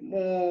individuals to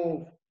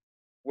move,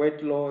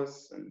 weight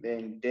loss, and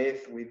then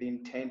death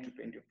within 10 to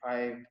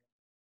 25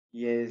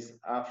 years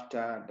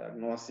after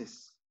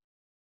diagnosis.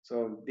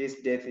 So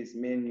this death is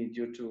mainly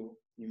due to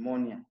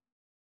pneumonia.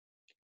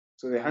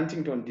 So the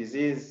Huntington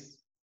disease,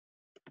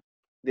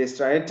 the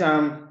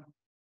striatum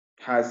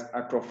has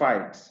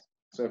atrophied.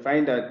 So I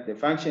find that the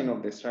function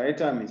of the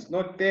striatum is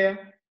not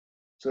there.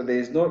 So there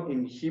is no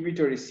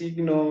inhibitory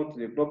signal to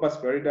the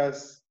globus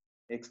pallidus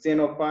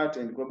external part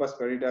and globus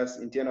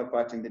pallidus internal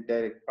part in the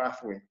direct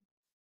pathway.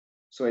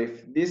 So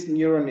if this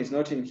neuron is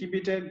not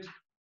inhibited,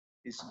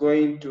 it's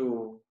going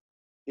to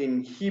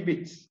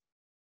inhibit.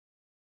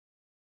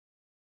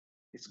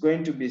 It's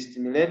going to be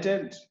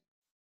stimulated.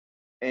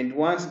 And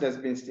once it has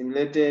been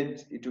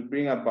stimulated, it will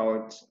bring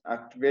about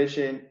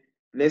activation,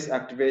 less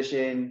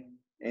activation,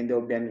 and there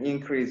will be an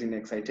increase in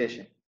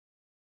excitation.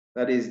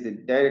 That is the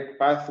direct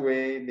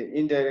pathway. The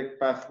indirect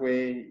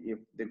pathway, if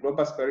the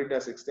globus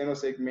pallidus external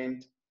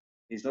segment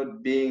is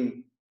not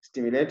being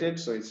stimulated,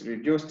 so it's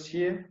reduced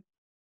here,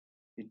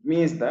 it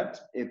means that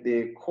if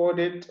the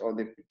caudate or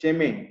the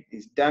putamen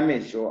is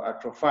damaged or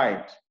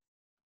atrophied,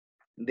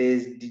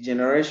 there's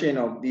degeneration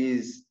of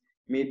these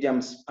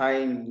medium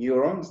spine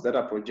neurons that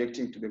are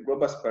projecting to the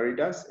globus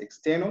pallidus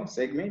external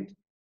segment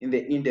in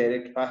the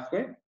indirect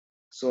pathway.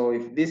 So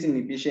if this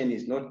inhibition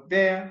is not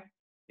there,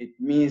 it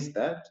means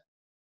that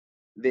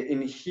the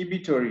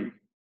inhibitory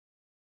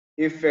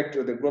effect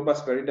of the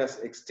globus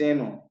pallidus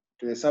external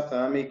to the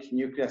subthalamic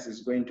nucleus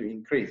is going to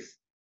increase.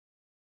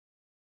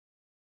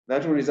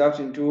 That will result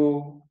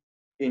into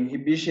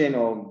inhibition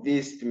of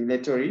this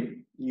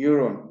stimulatory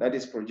neuron that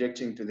is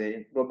projecting to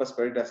the globus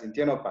pallidus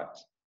internal part.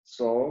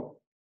 So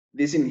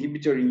this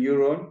inhibitory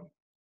neuron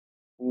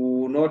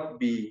will not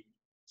be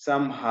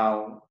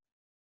somehow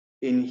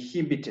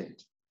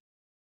inhibited.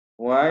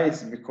 Why?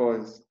 It's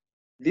because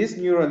this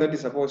neuron that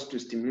is supposed to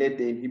stimulate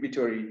the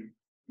inhibitory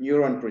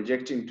neuron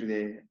projecting to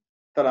the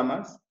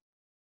thalamus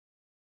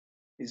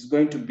is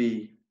going to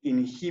be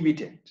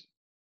inhibited.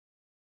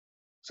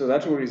 So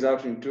that will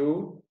result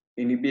into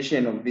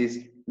inhibition of this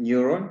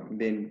neuron,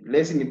 then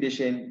less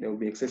inhibition, there will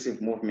be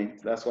excessive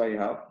movement. That's why you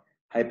have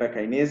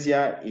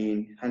hyperkinesia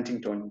in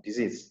Huntington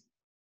disease.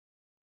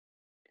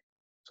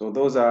 So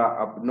those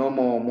are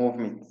abnormal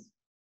movements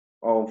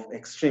of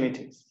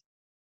extremities.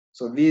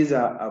 So these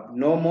are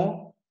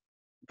abnormal,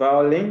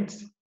 violent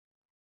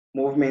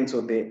movements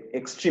of the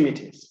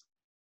extremities.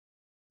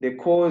 The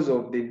cause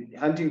of the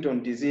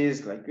Huntington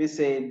disease, like we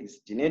said, is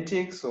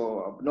genetics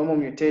or abnormal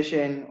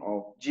mutation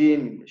of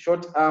gene in the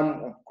short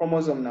arm of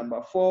chromosome number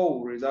 4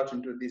 will result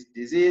into this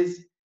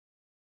disease.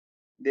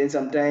 Then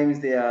sometimes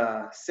there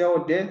are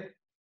cell death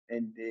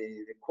and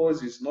the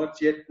cause is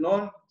not yet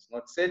known, it's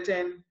not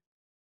certain.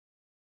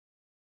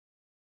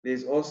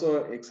 There's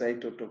also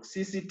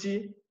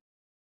excitotoxicity.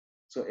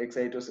 So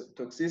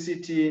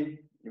excitotoxicity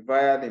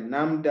via the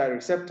NAMDA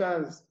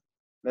receptors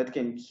that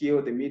can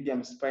kill the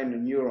medium spinal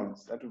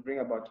neurons that will bring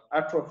about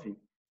atrophy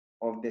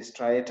of the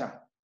striatum.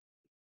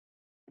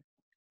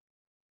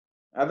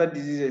 Other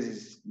diseases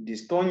is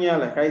dystonia,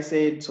 like I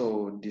said.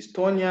 So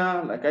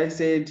dystonia, like I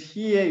said,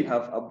 here you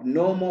have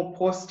abnormal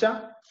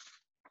posture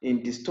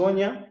in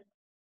dystonia.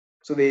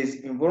 So there is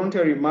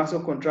involuntary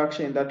muscle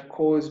contraction that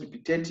cause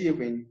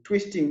repetitive and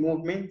twisting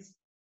movements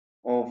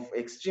of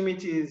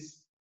extremities.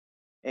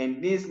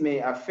 And this may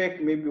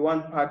affect maybe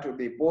one part of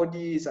the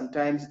body.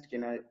 Sometimes it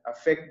can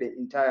affect the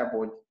entire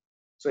body.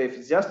 So if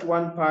it's just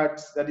one part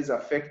that is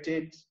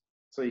affected,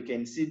 So you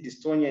can see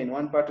dystonia in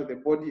one part of the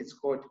body, it's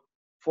called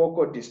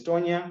focal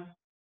dystonia.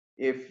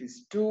 If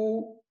it's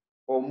two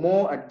or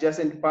more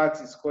adjacent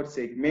parts, it's called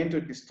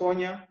segmental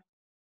dystonia.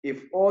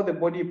 If all the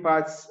body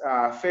parts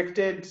are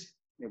affected,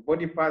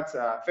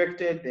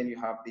 then you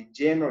have the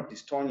general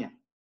dystonia.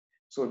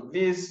 So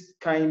this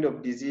kind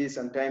of disease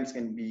sometimes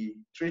can be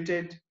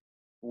treated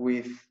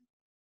with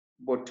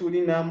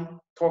botulinum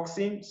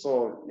toxin.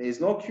 So there is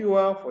no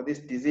cure for this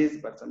disease,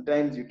 but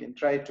sometimes you can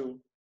try to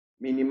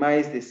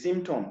minimize the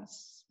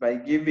symptoms by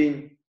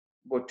giving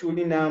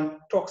botulinum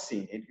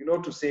toxin. And you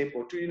know to say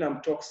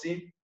botulinum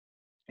toxin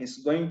is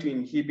going to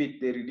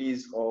inhibit the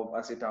release of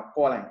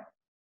acetylcholine.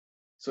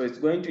 So it's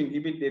going to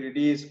inhibit the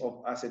release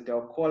of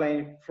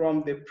acetylcholine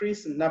from the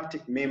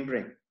presynaptic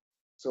membrane.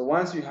 So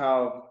once you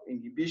have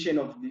inhibition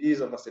of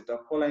release of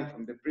acetylcholine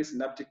from the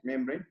presynaptic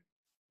membrane,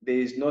 there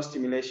is no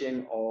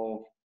stimulation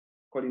of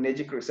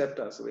cholinergic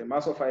receptors. So the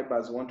muscle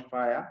fibers won't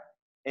fire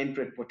end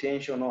rate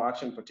potential, no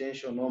action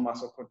potential, no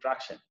muscle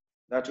contraction.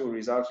 That will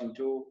result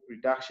into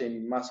reduction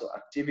in muscle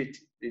activity,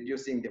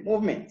 reducing the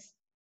movements.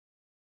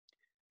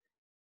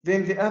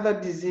 Then the other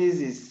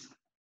disease is,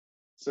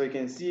 so you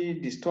can see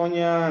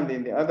dystonia, and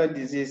then the other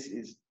disease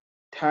is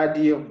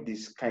tardive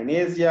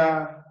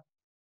dyskinesia.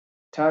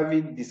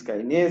 Tardive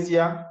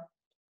dyskinesia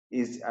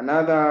is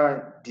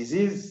another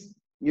disease,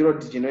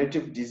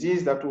 neurodegenerative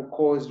disease that will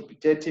cause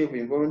repetitive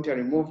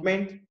involuntary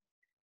movement,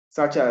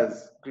 such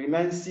as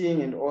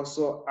grimacing and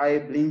also eye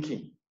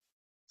blinking.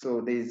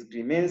 So there's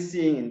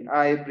grimacing and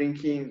eye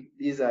blinking.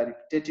 These are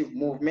repetitive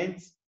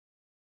movements.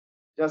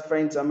 Just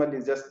find somebody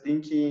is just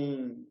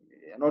thinking,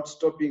 not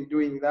stopping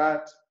doing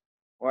that.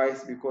 Why?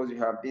 It's because you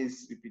have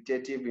these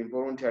repetitive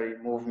involuntary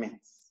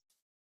movements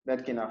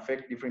that can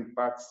affect different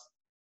parts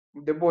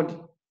of the body.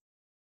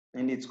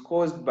 And it's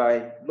caused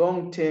by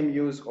long-term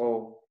use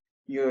of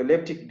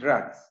neuroleptic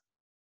drugs.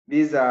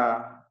 These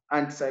are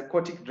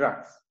antipsychotic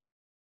drugs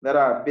that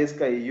are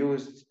basically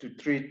used to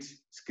treat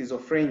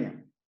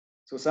schizophrenia.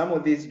 So some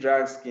of these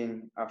drugs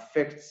can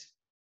affect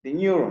the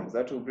neurons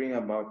that will bring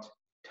about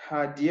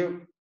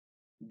tardive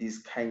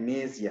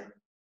dyskinesia.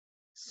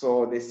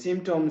 So the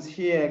symptoms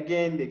here,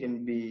 again, they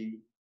can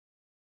be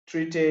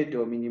treated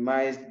or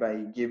minimized by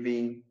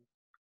giving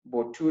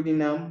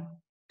botulinum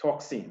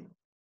toxin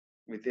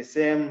with the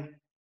same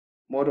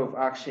mode of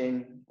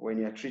action when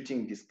you're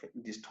treating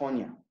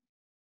dystonia.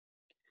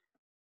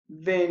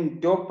 Then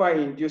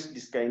DOPA-induced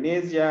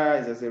dyskinesia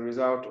is as a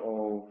result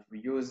of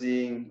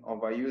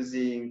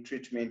overusing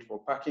treatment for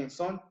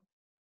Parkinson.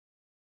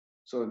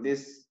 So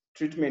this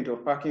treatment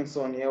of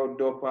Parkinson,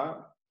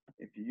 L-DOPA,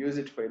 if you use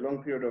it for a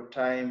long period of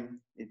time,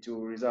 it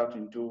will result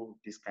into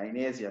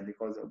dyskinesia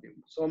because there will be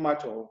so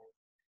much of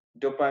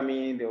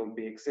dopamine, there will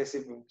be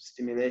excessive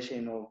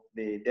stimulation of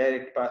the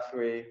direct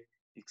pathway,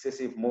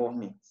 excessive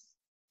movements.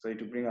 So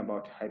it will bring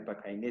about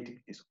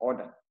hyperkinetic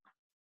disorder.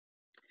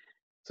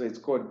 So it's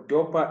called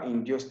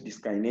DOPA-induced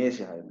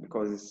dyskinesia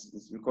because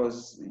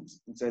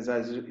it's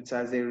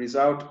as a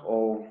result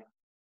of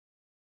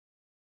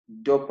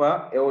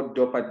DOPA,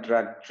 L-DOPA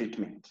drug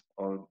treatment,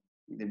 or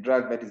the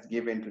drug that is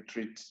given to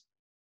treat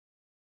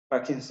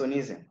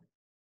Parkinsonism.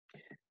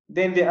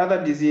 Then the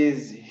other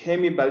disease,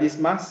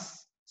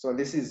 hemibalismus. So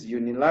this is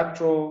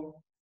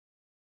unilateral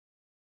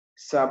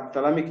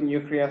subthalamic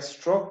nuclear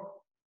stroke.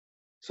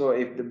 So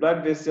if the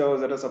blood vessels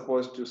that are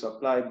supposed to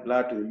supply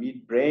blood to the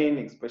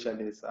midbrain,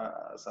 especially the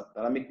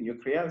subthalamic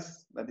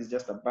nucleus, that is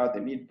just above the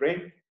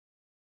midbrain,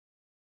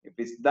 if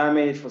it's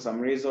damaged for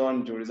some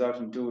reason, to result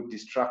into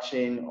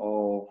destruction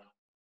of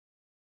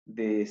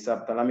the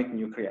subthalamic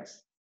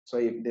nucleus. So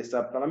if the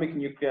subthalamic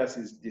nucleus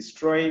is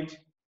destroyed,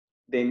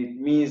 then it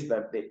means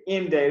that the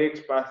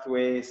indirect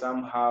pathway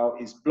somehow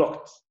is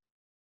blocked,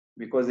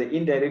 because the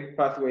indirect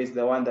pathway is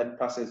the one that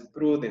passes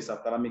through the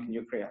subthalamic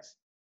nucleus.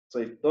 So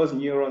if those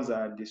neurons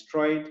are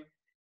destroyed,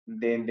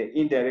 then the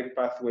indirect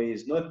pathway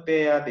is not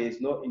there. There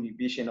is no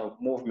inhibition of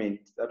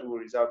movement that will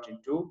result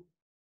into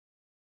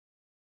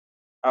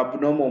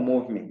abnormal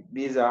movement.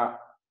 These are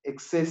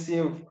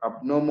excessive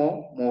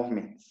abnormal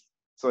movements.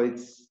 So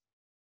it's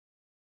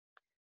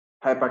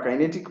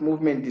hyperkinetic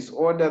movement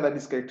disorder that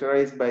is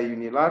characterized by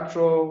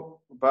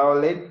unilateral,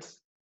 violent,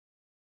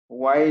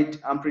 wide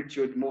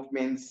amplitude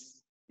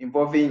movements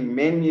involving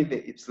mainly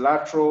the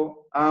ipsilateral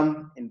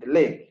arm and the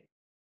leg.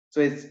 So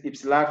it's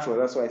ipsilateral,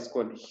 that's why it's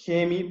called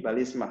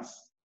hemibalismus.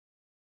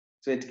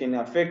 So it can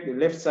affect the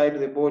left side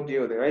of the body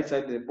or the right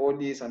side of the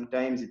body.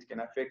 Sometimes it can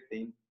affect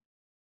the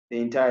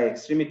entire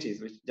extremities,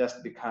 which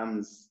just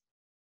becomes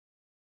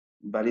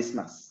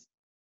balismus.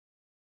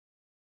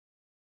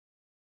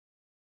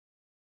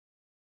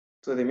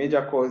 So the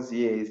major cause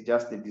here is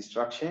just the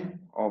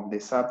destruction of the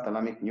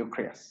subthalamic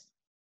nucleus.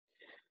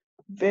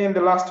 Then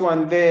the last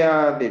one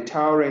there, the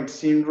Tourette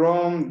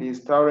syndrome.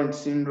 This Tourette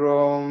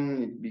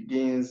syndrome, it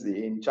begins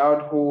in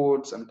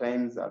childhood,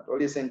 sometimes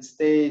adolescent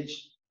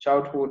stage,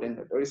 childhood and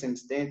adolescent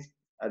stage.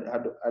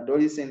 At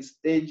adolescent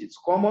stage, it's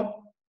common.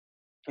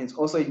 It's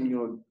also a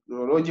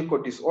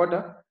neurological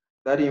disorder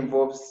that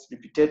involves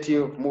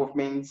repetitive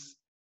movements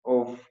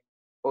of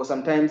or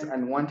sometimes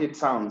unwanted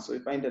sounds. So you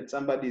find that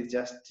somebody is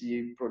just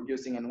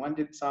producing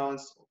unwanted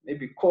sounds,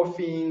 maybe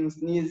coughing,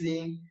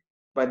 sneezing,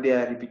 but they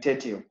are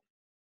repetitive.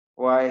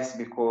 Why? It's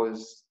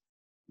because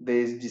there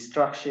is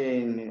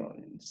distraction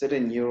in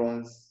certain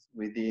neurons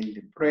within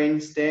the brain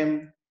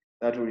stem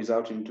that will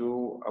result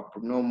into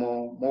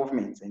abnormal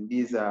movements, and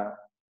these are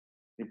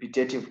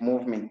repetitive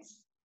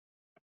movements.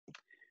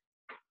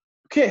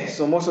 Okay,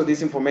 so most of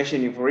this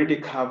information you've already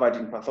covered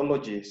in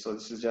pathology, so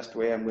this is just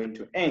where I'm going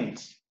to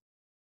end.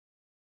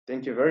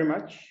 Thank you very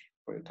much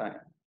for your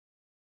time.